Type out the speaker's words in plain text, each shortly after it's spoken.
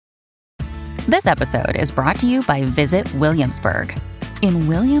This episode is brought to you by Visit Williamsburg. In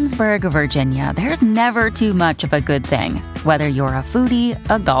Williamsburg, Virginia, there's never too much of a good thing. Whether you're a foodie,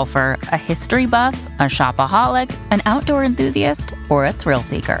 a golfer, a history buff, a shopaholic, an outdoor enthusiast, or a thrill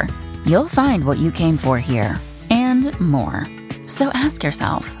seeker, you'll find what you came for here and more. So ask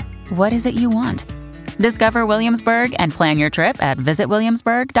yourself, what is it you want? Discover Williamsburg and plan your trip at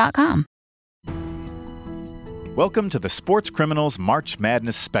visitwilliamsburg.com. Welcome to the Sports Criminals March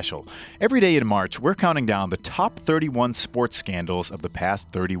Madness Special. Every day in March, we're counting down the top 31 sports scandals of the past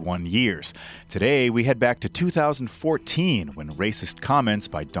 31 years. Today, we head back to 2014 when racist comments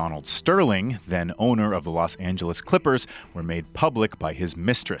by Donald Sterling, then owner of the Los Angeles Clippers, were made public by his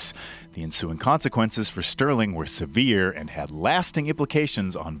mistress. The ensuing consequences for Sterling were severe and had lasting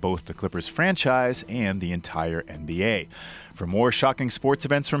implications on both the Clippers franchise and the entire NBA. For more shocking sports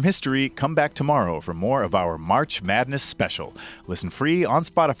events from history, come back tomorrow for more of our March Madness Special. Listen free on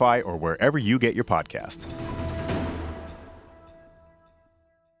Spotify or wherever you get your podcasts.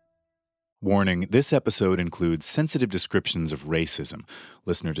 Warning, this episode includes sensitive descriptions of racism.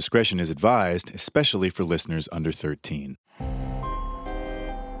 Listener discretion is advised, especially for listeners under 13.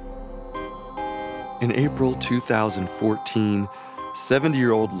 In April 2014,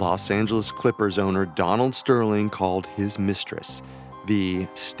 70-year-old Los Angeles Clippers owner Donald Sterling called his mistress, V.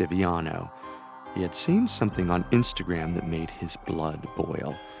 Stiviano. He had seen something on Instagram that made his blood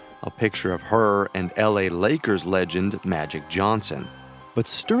boil. A picture of her and LA Lakers legend Magic Johnson. But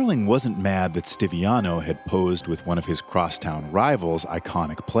Sterling wasn't mad that Stiviano had posed with one of his crosstown rivals'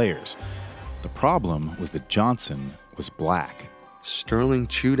 iconic players. The problem was that Johnson was black. Sterling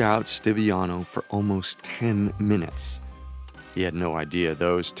chewed out Stiviano for almost 10 minutes. He had no idea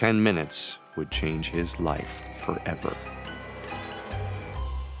those 10 minutes would change his life forever.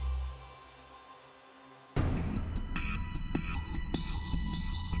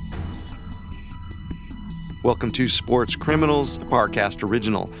 Welcome to Sports Criminals, a Parcast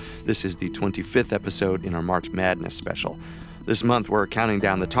original. This is the 25th episode in our March Madness special. This month, we're counting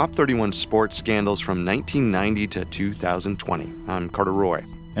down the top 31 sports scandals from 1990 to 2020. I'm Carter Roy.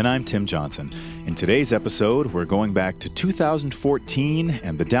 And I'm Tim Johnson. In today's episode, we're going back to 2014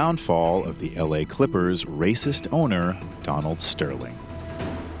 and the downfall of the LA Clippers' racist owner, Donald Sterling.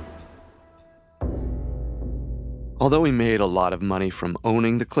 Although he made a lot of money from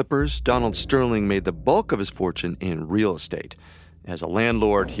owning the Clippers, Donald Sterling made the bulk of his fortune in real estate. As a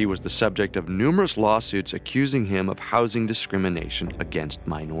landlord, he was the subject of numerous lawsuits accusing him of housing discrimination against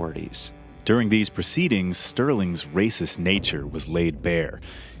minorities. During these proceedings, Sterling's racist nature was laid bare.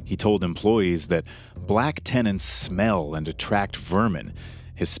 He told employees that black tenants smell and attract vermin,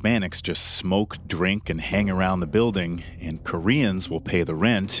 Hispanics just smoke, drink, and hang around the building, and Koreans will pay the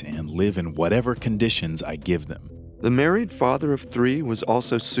rent and live in whatever conditions I give them. The married father of three was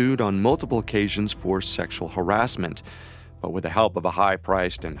also sued on multiple occasions for sexual harassment. But with the help of a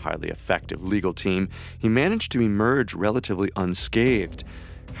high-priced and highly effective legal team, he managed to emerge relatively unscathed.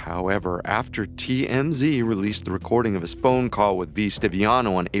 However, after TMZ released the recording of his phone call with V.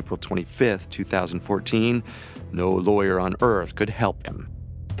 Stiviano on April 25, 2014, no lawyer on earth could help him.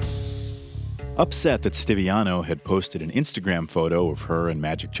 Upset that Stiviano had posted an Instagram photo of her and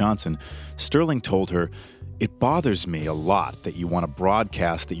Magic Johnson, Sterling told her, "It bothers me a lot that you want to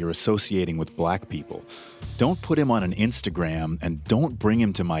broadcast that you're associating with black people. Don't put him on an Instagram and don't bring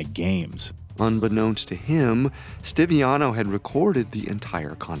him to my games." Unbeknownst to him, Stiviano had recorded the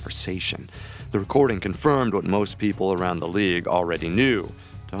entire conversation. The recording confirmed what most people around the league already knew.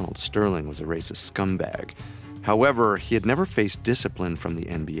 Donald Sterling was a racist scumbag. However, he had never faced discipline from the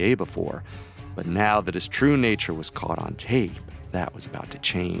NBA before. But now that his true nature was caught on tape, that was about to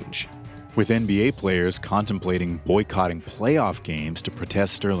change. With NBA players contemplating boycotting playoff games to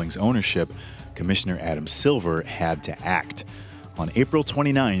protest Sterling's ownership, Commissioner Adam Silver had to act. On April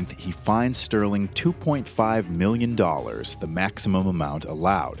 29th, he fined Sterling $2.5 million, the maximum amount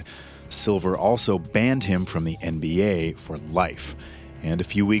allowed. Silver also banned him from the NBA for life. And a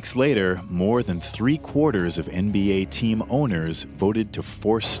few weeks later, more than 3/4 of NBA team owners voted to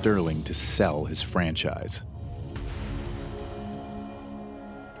force Sterling to sell his franchise.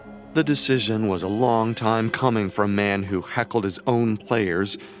 The decision was a long time coming for a man who heckled his own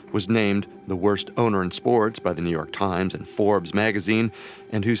players, was named the worst owner in sports by the New York Times and Forbes magazine,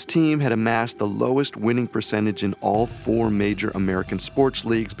 and whose team had amassed the lowest winning percentage in all 4 major American sports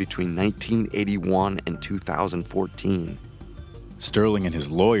leagues between 1981 and 2014. Sterling and his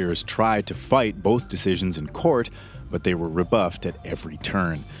lawyers tried to fight both decisions in court, but they were rebuffed at every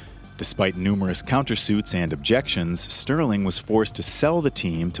turn. Despite numerous countersuits and objections, Sterling was forced to sell the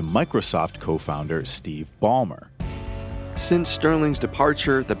team to Microsoft co-founder Steve Ballmer. Since Sterling's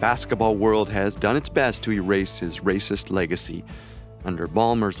departure, the basketball world has done its best to erase his racist legacy. Under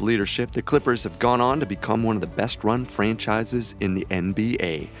Ballmer's leadership, the Clippers have gone on to become one of the best-run franchises in the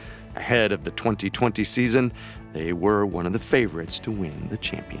NBA. Ahead of the 2020 season, they were one of the favorites to win the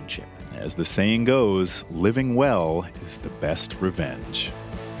championship. As the saying goes, living well is the best revenge.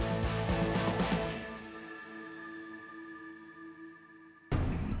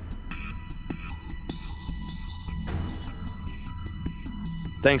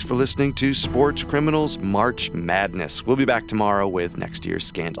 Thanks for listening to Sports Criminals March Madness. We'll be back tomorrow with next year's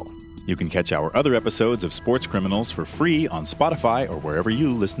scandal. You can catch our other episodes of Sports Criminals for free on Spotify or wherever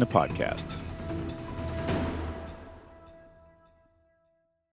you listen to podcasts.